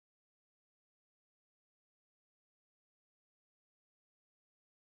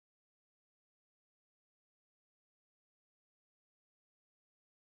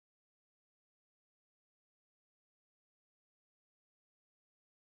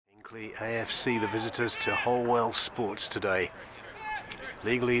Hinckley AFC, the visitors to Holwell Sports today.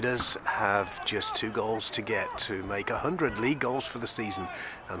 League leaders have just 2 goals to get to make 100 league goals for the season,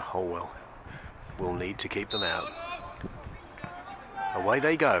 and Holwell will need to keep them out. Away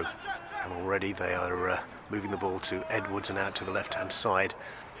they go, and already they are moving the ball to Edwards and out to the left-hand side.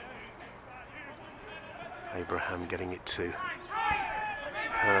 Abraham getting it to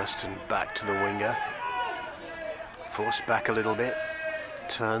Hurst and back to the winger. Forced back a little bit.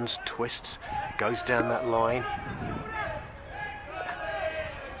 Turns, twists, goes down that line,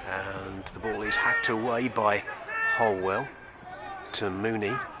 and the ball is hacked away by Holwell to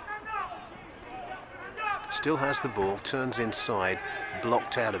Mooney. Still has the ball, turns inside,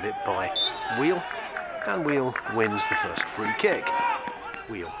 blocked out of it by Wheel, and Wheel wins the first free kick.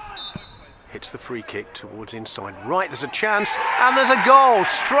 Wheel hits the free kick towards inside right. There's a chance, and there's a goal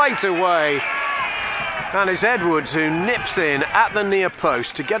straight away. And it's Edwards who nips in at the near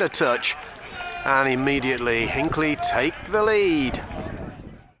post to get a touch, and immediately Hinckley take the lead.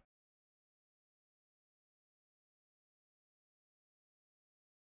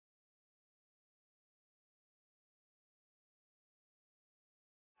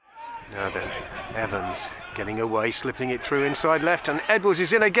 Now then, Evans getting away, slipping it through inside left, and Edwards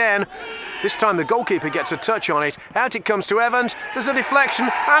is in again. This time the goalkeeper gets a touch on it. Out it comes to Evans, there's a deflection,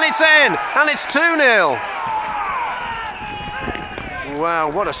 and it's in, and it's 2-0. Wow,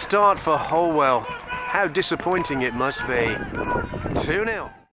 what a start for Holwell. How disappointing it must be.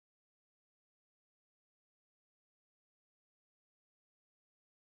 2-0.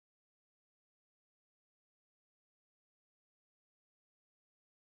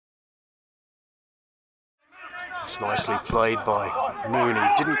 It's nicely played by Mooney.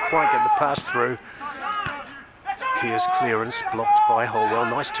 Didn't quite get the pass through. Keir's clearance blocked by Holwell.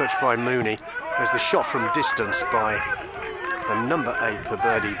 Nice touch by Mooney. There's the shot from distance by the number 8 for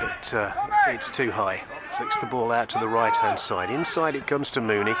Birdie, but it's too high. Flicks the ball out to the right-hand side. Inside it comes to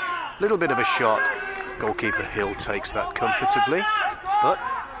Mooney. Little bit of a shot. Goalkeeper Hill takes that comfortably, but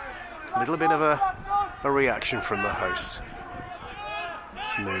a little bit of a reaction from the hosts.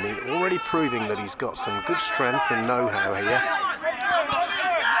 Mooney already proving that he's got some good strength and know-how here.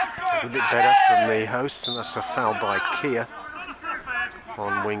 A little bit better from the hosts, and that's a foul by Keir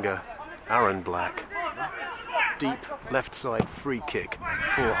on winger Aaron Black. Deep left side free kick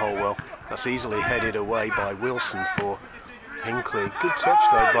for Holwell. That's easily headed away by Wilson for Hinckley. Good touch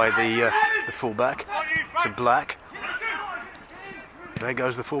though by the fullback to Black. There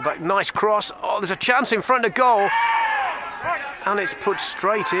goes the fullback. Nice cross. Oh, there's a chance in front of goal. And it's put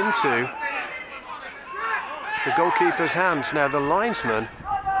straight into the goalkeeper's hands. Now the linesman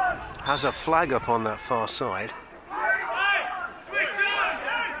has a flag up on that far side.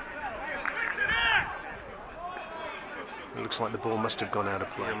 It looks like the ball must have gone out of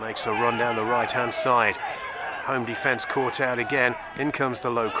play. Makes a run down the right-hand side. Home defence caught out again. In comes the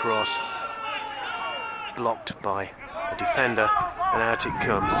low cross. Blocked by a defender, and out it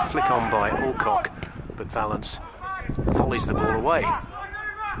comes. Flick on by Alcock, but Valance volleys the ball away.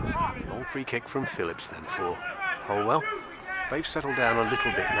 Long free kick from Phillips then for Holwell. They've settled down a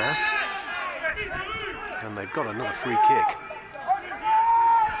little bit now, and they've got another free kick.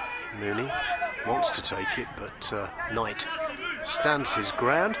 Mooney wants to take it, but Knight stands his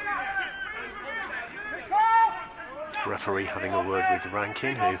ground. Referee having a word with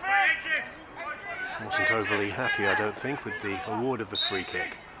Rankin, who wasn't overly happy, I don't think, with the award of the free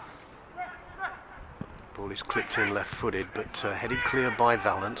kick. Ball is clipped in left-footed, but headed clear by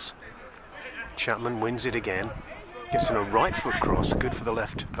Valance. Chapman wins it again. Gets in a right foot cross, good for the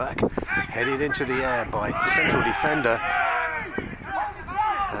left back. Headed into the air by the central defender.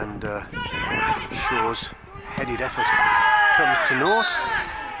 And Shaw's headed effort comes to naught.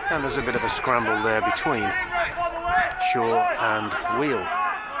 And there's a bit of a scramble there between Shaw and Wheel.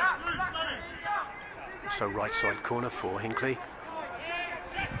 So right side corner for Hinckley.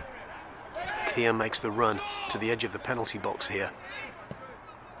 Keir makes the run to the edge of the penalty box here.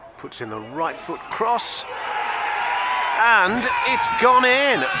 Puts in the right foot cross. And it's gone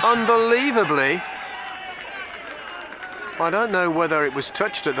in, unbelievably. I don't know whether it was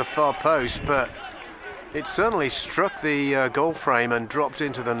touched at the far post, but it certainly struck the goal frame and dropped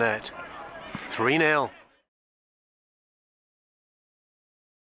into the net. 3-0.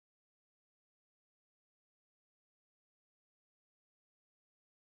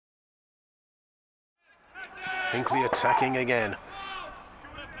 Hinckley attacking again.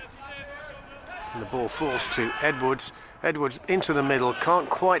 And the ball falls to Edwards. Edwards into the middle, can't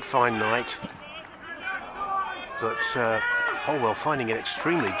quite find Knight. But Holwell finding it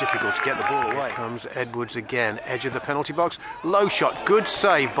extremely difficult to get the ball away. Here comes Edwards again, edge of the penalty box. Low shot, good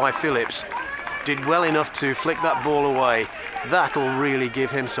save by Phillips. Did well enough to flick that ball away. That'll really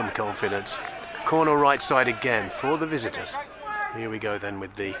give him some confidence. Corner right side again for the visitors. Here we go then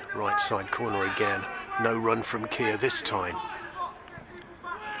with the right side corner again. No run from Keir this time.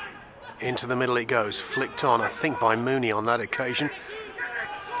 Into the middle it goes, flicked on, I think by Mooney on that occasion.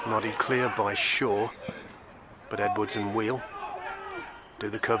 Nodded clear by Shaw, but Edwards and Wheel do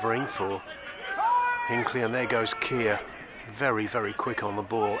the covering for Hinckley, and there goes Keir. Very, very quick on the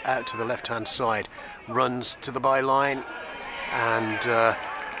ball, out to the left-hand side, runs to the byline, and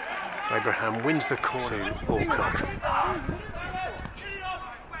Abraham wins the corner to Alcock.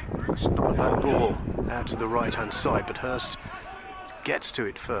 It's not a bad ball out to the right-hand side, but Hurst gets to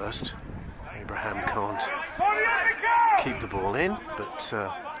it first. Abraham can't keep the ball in, but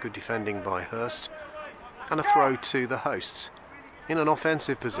good defending by Hurst, and a throw to the hosts in an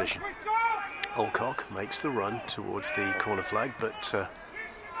offensive position. Alcock makes the run towards the corner flag, but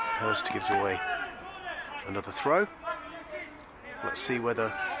Hurst gives away another throw. Let's see whether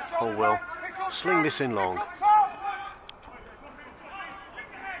Holwell sling this in long.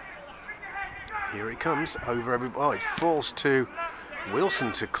 Here it comes over every. Oh, it falls to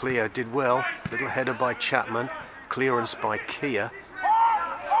Wilson to clear. Did well. Little header by Chapman. Clearance by Keir,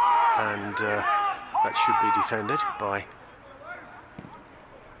 and that should be defended by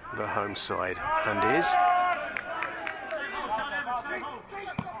the home side, and is.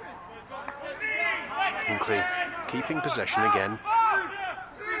 Hinckley keeping possession again.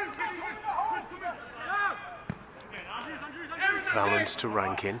 Valance to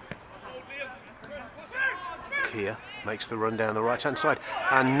Rankin. Keir makes the run down the right hand side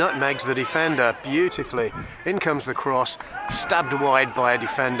and nutmegs the defender beautifully. In comes the cross, stabbed wide by a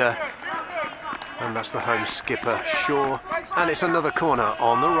defender, and that's the home skipper Shaw, and it's another corner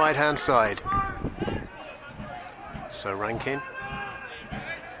on the right hand side. So Rankin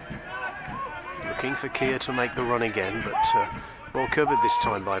looking for Keir to make the run again, but well covered this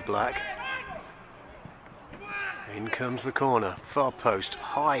time by Black. In comes the corner, far post,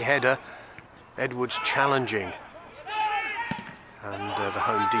 high header. Edwards challenging, and the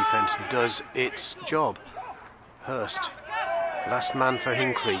home defence does its job. Hurst, last man for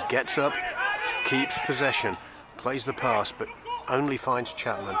Hinckley, gets up, keeps possession, plays the pass, but only finds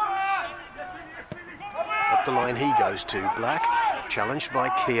Chapman. Up the line he goes to Black, challenged by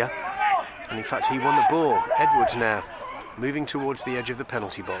Keir, and in fact he won the ball. Edwards now moving towards the edge of the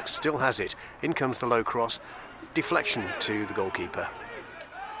penalty box, still has it. In comes the low cross, deflection to the goalkeeper.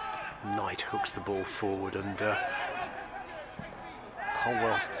 Knight hooks the ball forward, and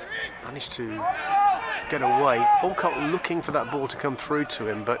Holwell managed to get away. Alcock looking for that ball to come through to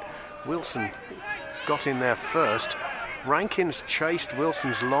him, but Wilson got in there first. Rankins chased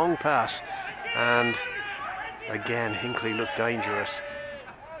Wilson's long pass, and again Hinckley looked dangerous.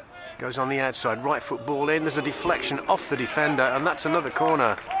 Goes on the outside, right foot ball in, there's a deflection off the defender, and that's another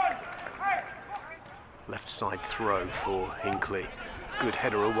corner. Left side throw for Hinckley. Good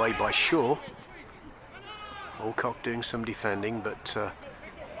header away by Shaw. Alcock doing some defending, but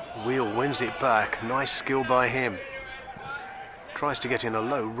Wheel wins it back. Nice skill by him. Tries to get in a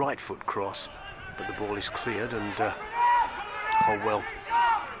low right foot cross, but the ball is cleared, and Holwell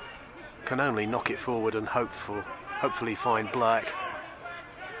can only knock it forward and hopefully find Black.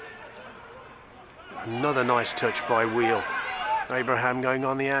 Another nice touch by Wheel. Abraham going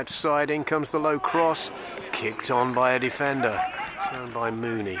on the outside, in comes the low cross, kicked on by a defender. Thrown by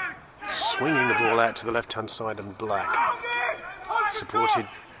Mooney, swinging the ball out to the left-hand side, and Black, supported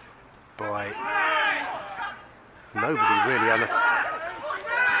by nobody really. And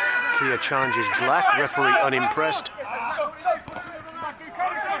Keir challenges Black, referee unimpressed.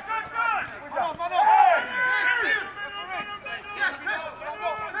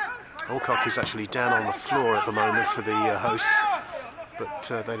 Alcock is actually down on the floor at the moment for the hosts,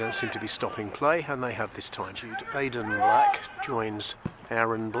 but they don't seem to be stopping play, and they have this time. Aidan Black joins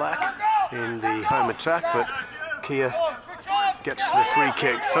Aaron Black in the home attack, but Keir gets to the free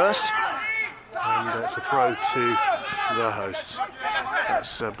kick first, and it's a throw to the hosts.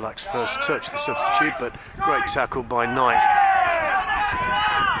 That's Black's first touch, the substitute, but great tackle by Knight.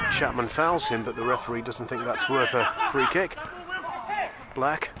 Chapman fouls him, but the referee doesn't think that's worth a free kick.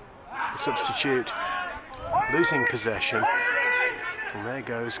 Black, the substitute, losing possession. And there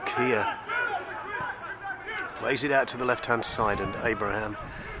goes Keir. Plays it out to the left-hand side, and Abraham.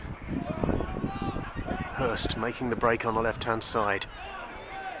 Hurst making the break on the left-hand side.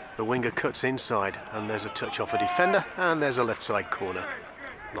 The winger cuts inside, and there's a touch off a defender, and there's a left-side corner.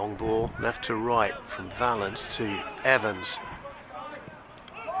 Long ball, left to right, from Valance to Evans.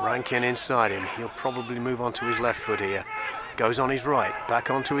 Rankin inside him. He'll probably move on to his left foot here. Goes on his right,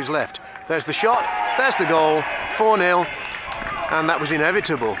 back onto his left. There's the shot, there's the goal, 4-0, and that was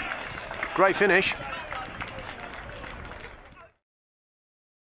inevitable. Great finish.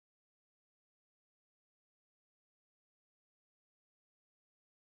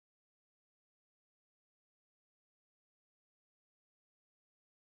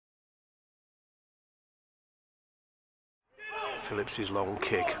 Phillips' long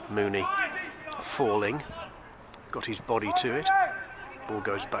kick, Mooney falling, got his body to it. Ball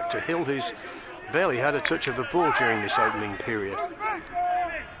goes back to Hill, who's barely had a touch of the ball during this opening period.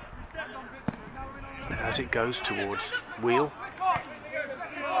 As it goes towards Wheel,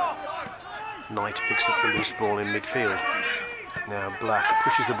 Knight picks up the loose ball in midfield. Now Black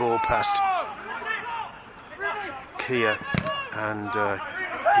pushes the ball past Keir, and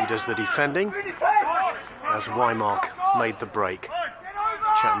he does the defending as Wymark made the break.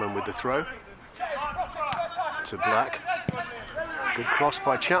 Chapman with the throw to Black. Good cross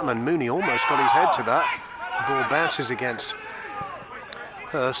by Chapman. Mooney almost got his head to that. The ball bounces against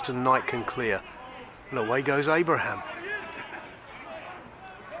Hurst and Knight can clear. And away goes Abraham.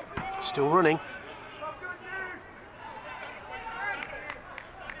 Still running.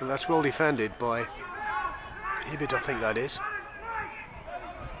 But that's well defended by Hibbett, I think that is.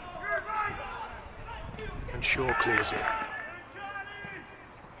 And Shaw clears it.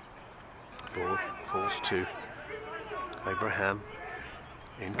 Ball falls to Abraham.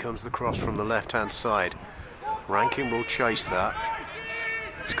 In comes the cross from the left-hand side. Rankin will chase that.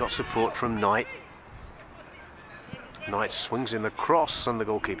 He's got support from Knight. Knight swings in the cross and the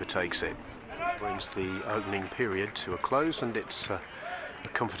goalkeeper takes it. Brings the opening period to a close, and it's a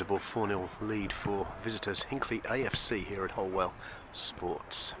comfortable 4-0 lead for visitors Hinckley AFC here at Holwell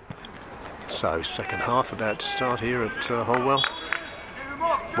Sports. So second half about to start here at Holwell,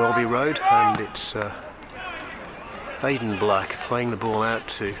 Welby Road, and it's Aidan Black playing the ball out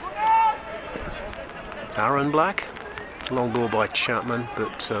to Aaron Black. Long ball by Chapman,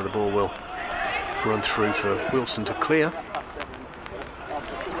 but the ball will run through for Wilson to clear.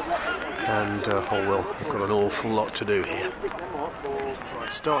 And Holwell have got an awful lot to do here.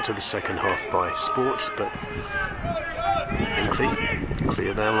 Right, start to the second half by Sports, but Hinckley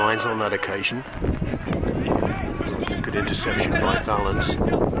clear their lines on that occasion. It's a good interception by Valance.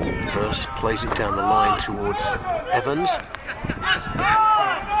 Hurst plays it down the line towards Evans.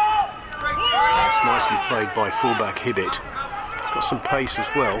 That's nicely played by fullback Hibbett. Got some pace as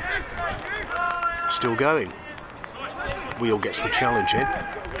well. Still going. Wheel gets the challenge in.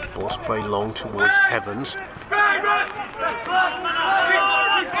 Ball's played long towards Evans.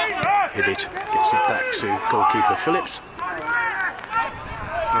 Hibbett gets it back to goalkeeper Phillips.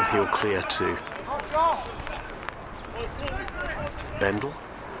 And he'll clear to Bendel.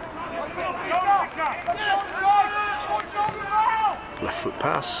 Left foot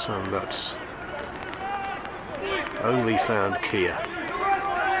pass, and that's only found Keir.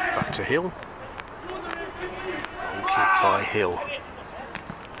 Back to Hill. Long kick by Hill.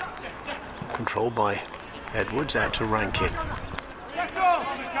 Controlled by Edwards, out to Rankin.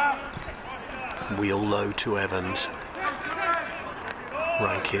 Wheel low to Evans.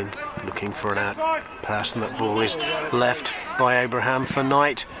 Rankin looking for an out pass, and that ball is left by Abraham for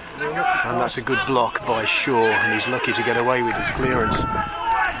Knight, and that's a good block by Shaw, and he's lucky to get away with his clearance. And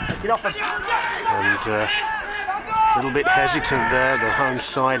a little bit hesitant there, the home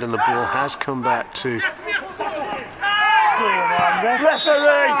side, and the ball has come back to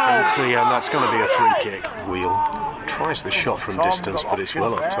Hinckley, and that's going to be a free kick. Wheel tries the shot from distance, but it's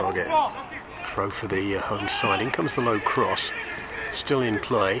well off target. Throw for the home side. In comes the low cross. Still in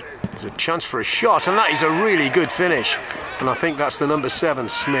play. There's a chance for a shot, and that is a really good finish. And I think that's the number 7,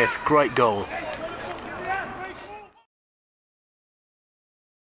 Smith. Great goal.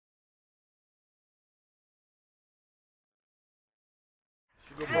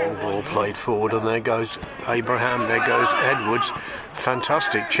 Ball played forward, and there goes Abraham, there goes Edwards.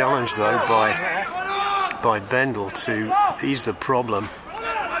 Fantastic challenge though by Bendel to ease the problem.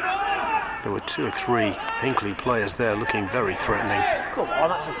 There were 2 or 3 Hinckley players there looking very threatening. Come on,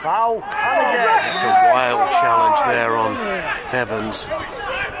 that's a foul. It's a wild challenge there on Evans.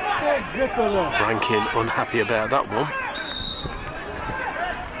 Rankin unhappy about that one.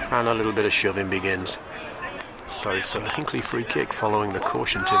 And a little bit of shoving begins. So it's a Hinckley free kick following the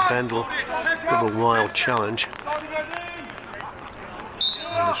caution to Bendel. A little wild challenge.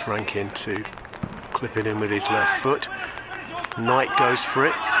 And it's Rankin to clip it in with his left foot. Knight goes for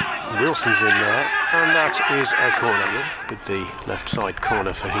it. Wilson's in there, and that is a corner with the left side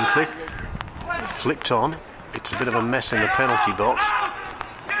corner for Hinckley. Flicked on. It's a bit of a mess in the penalty box.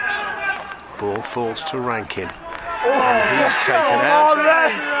 Ball falls to Rankin. And he's taken out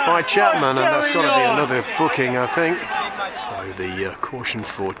by Chapman, and that's got to be another booking, I think. So the caution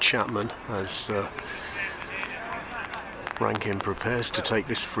for Chapman as Rankin prepares to take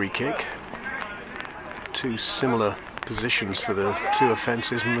this free kick. Two similar positions for the two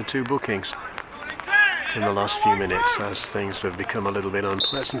offences and the two bookings in the last few minutes, as things have become a little bit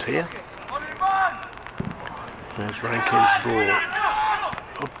unpleasant here. There's Rankin's ball.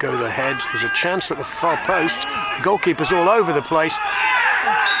 Up go the heads. There's a chance at the far post. The goalkeeper's all over the place,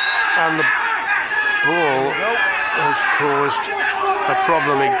 and the ball has caused a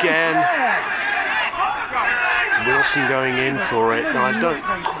problem again. Wilson going in for it. I don't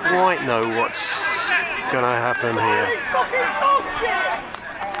quite know what's going to happen here.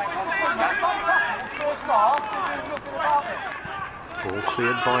 Ball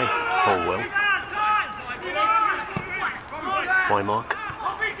cleared by Holwell. Wymark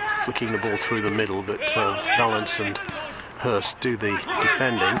flicking the ball through the middle, but Valance and Hurst do the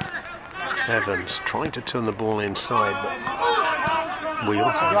defending. Evans trying to turn the ball inside, but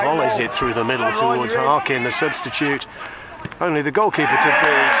Wheel volleys it through the middle towards Harkin, the substitute. Only the goalkeeper to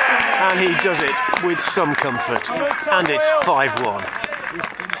beat, and he does it with some comfort, and it's 5-1.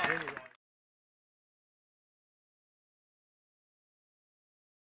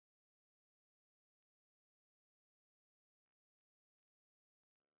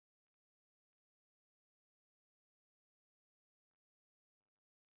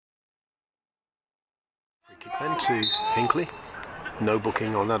 Free kick then to Hinckley. No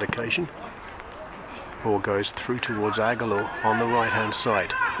booking on that occasion. Ball goes through towards Aguilar on the right hand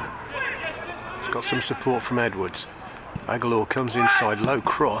side. He's got some support from Edwards. Aguilar comes inside, low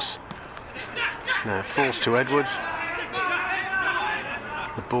cross. Now falls to Edwards.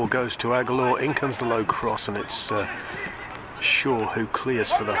 The ball goes to Aguilar, in comes the low cross, and it's Shaw who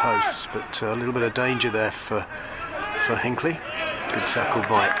clears for the hosts, but a little bit of danger there for Hinckley. Good tackle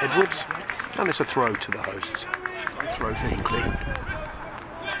by Edwards, and it's a throw to the hosts. So throw for Hinckley.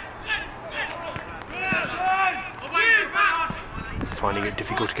 Finding it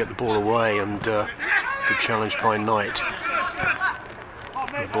difficult to get the ball away, and good challenge by Knight.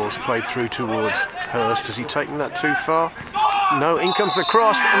 The ball's played through towards Hurst. Has he taken that too far? No, in comes the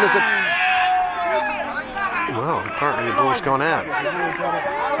cross, and there's a... Well, apparently the ball's gone out.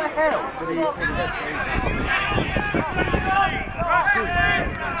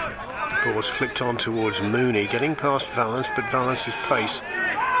 Ball's flicked on towards Mooney, getting past Valance, but Valance's pace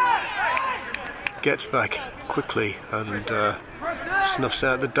gets back quickly and snuffs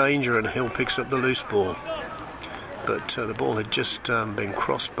out the danger, and Hill picks up the loose ball. But the ball had just been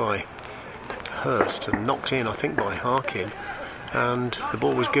crossed by Hurst and knocked in, I think, by Harkin, and the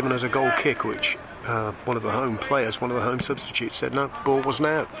ball was given as a goal kick, which one of the home players, one of the home substitutes, said no, ball wasn't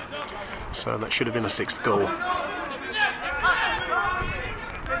out. So that should have been a sixth goal.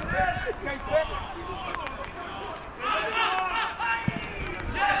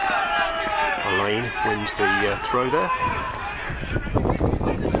 Lane wins the throw there.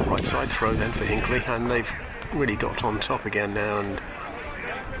 Right side throw then for Hinckley, and they've really got on top again now and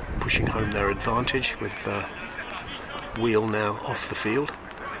pushing home their advantage with Wheel now off the field.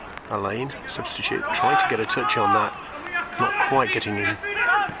 Alain, substitute, trying to get a touch on that, not quite getting in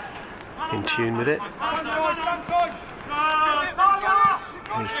tune with it.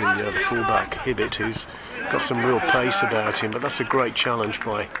 Here's the fullback, Hibbett, who's got some real pace about him, but that's a great challenge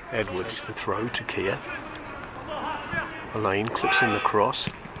by Edwards. The throw to Keir. Alain clips in the cross.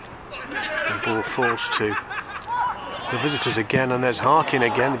 The ball falls to the visitors again, and there's Harkin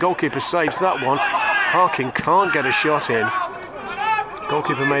again. The goalkeeper saves that one. Harkin can't get a shot in.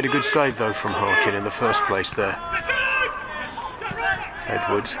 Goalkeeper made a good save though from Harkin in the first place there.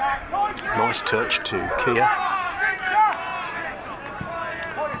 Edwards, nice touch to Keir.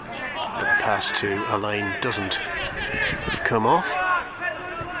 But the pass to Alain doesn't come off.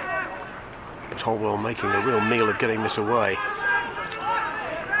 But Holwell making a real meal of getting this away.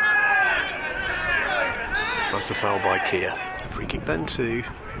 That's a foul by Keir. Free kick then to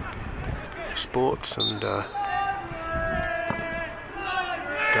Sports, and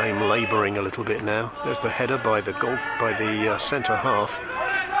game labouring a little bit now. There's the header by the centre half,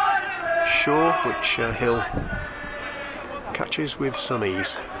 Shaw, which Hill catches with some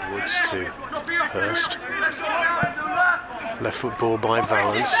ease. Woods to Hurst. Left foot ball by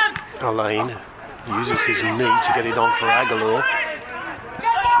Valance. Alain uses his knee to get it on for Aguilar.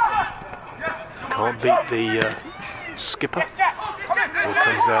 Can't beat the skipper. Ball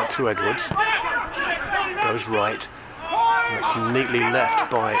comes out to Edwards. Goes right. That's neatly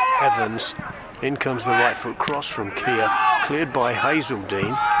left by Evans. In comes the right foot cross from Keir. Cleared by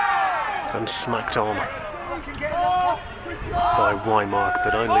Hazeldine. and smacked on by Wymark,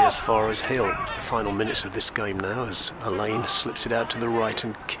 but only as far as Hill. It's the final minutes of this game now as Elaine slips it out to the right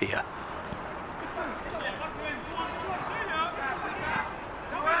and Keir.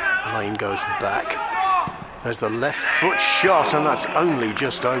 Elaine goes back. There's the left foot shot, and that's only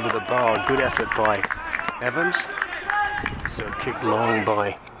just over the bar. Good effort by Evans. So kicked long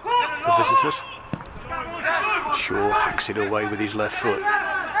by the visitors. Shaw hacks it away with his left foot.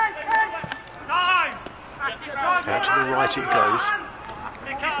 Out to the right it goes.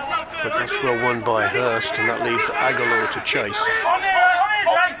 But that's well won by Hurst, and that leaves Aguilar to chase.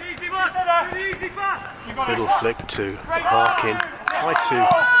 Little flick to Harkin. Tried to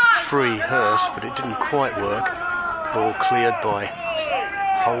free Hurst, but it didn't quite work. Ball cleared by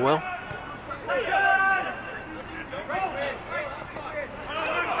Holwell.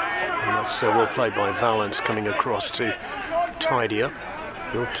 And that's well played by Valance coming across to tidy up.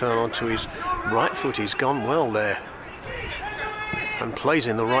 He'll turn onto his right foot. He's gone well there and plays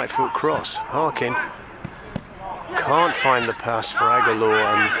in the right foot cross. Harkin can't find the pass for Aguilar,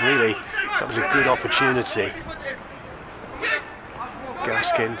 and really that was a good opportunity.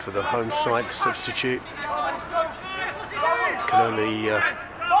 Gaskin for the home side, the substitute. Can only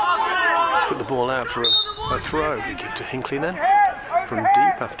put the ball out for a throw. We give to Hinckley then from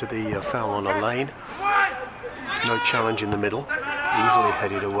deep after the foul on Elaine. No challenge in the middle. Easily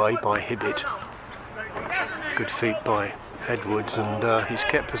headed away by Hibbett. Good feet by Edwards, and he's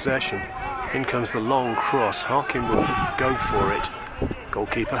kept possession. In comes the long cross. Harkin will go for it.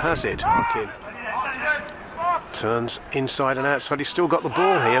 Goalkeeper has it. Harkin turns inside and outside. He's still got the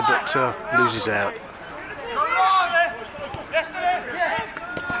ball here, but loses out.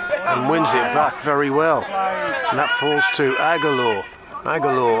 And wins it back very well. And that falls to Aguilar.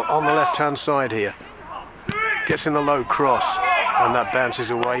 Aguilar on the left-hand side here. Gets in the low cross, and that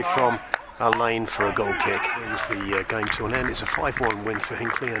bounces away from Elaine for a goal kick. Brings the game to an end. It's a 5-1 win for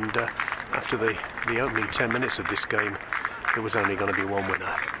Hinckley, and after the opening 10 minutes of this game, there was only going to be one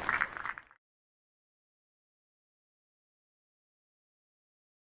winner.